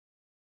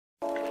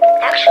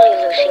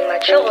See, my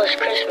trouble is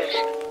Christmas.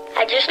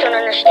 I just don't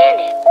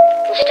understand it.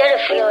 Instead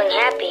of feeling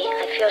happy,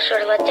 I feel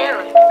sort of let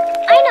down.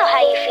 I know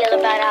how you feel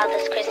about all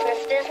this Christmas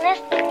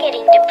business,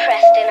 getting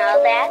depressed and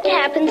all that. It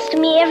happens to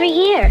me every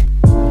year.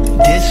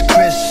 This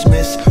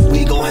Christmas,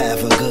 we gon'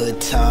 have a good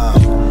time.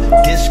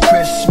 This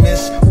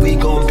Christmas, we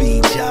gon'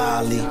 be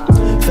jolly.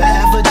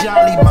 Forever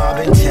jolly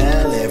mob and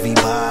tell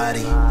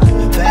everybody.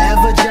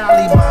 Forever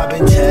jolly mob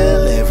and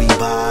tell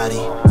everybody.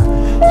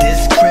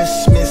 This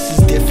Christmas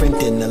is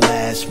different than the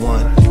last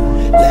one.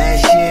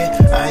 Last year,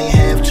 I ain't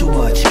have too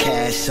much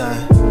cash, son.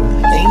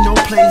 Ain't no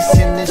place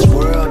in this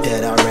world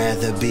that I'd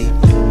rather be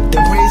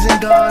than praising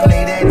God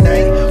late at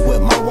night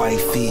with my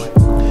wifey.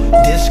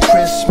 This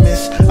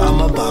Christmas,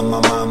 I'ma buy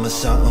my mama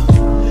something.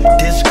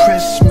 This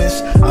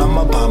Christmas,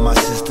 I'ma buy my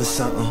sister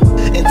something.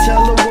 And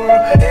tell the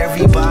world,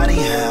 everybody,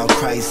 how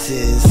Christ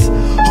is.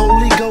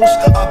 Holy Ghost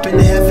up in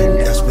heaven,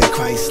 that's where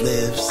Christ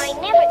lives. I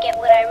never get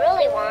what I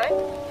really want.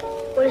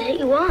 What is it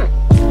you want?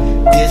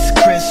 This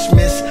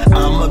Christmas,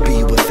 I'ma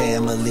be with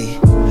family.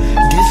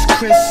 This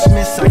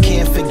Christmas, I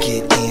can't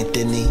forget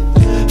Anthony.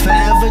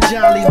 Forever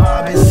jolly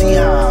mob and see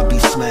how I'll be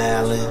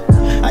smiling.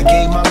 I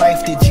gave my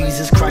life to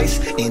Jesus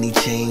Christ and he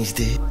changed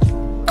it.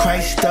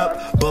 Christ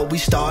up, but we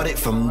started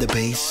from the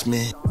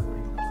basement.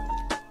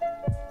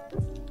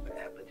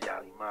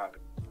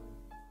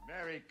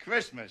 Merry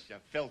Christmas, you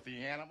filthy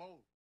animal.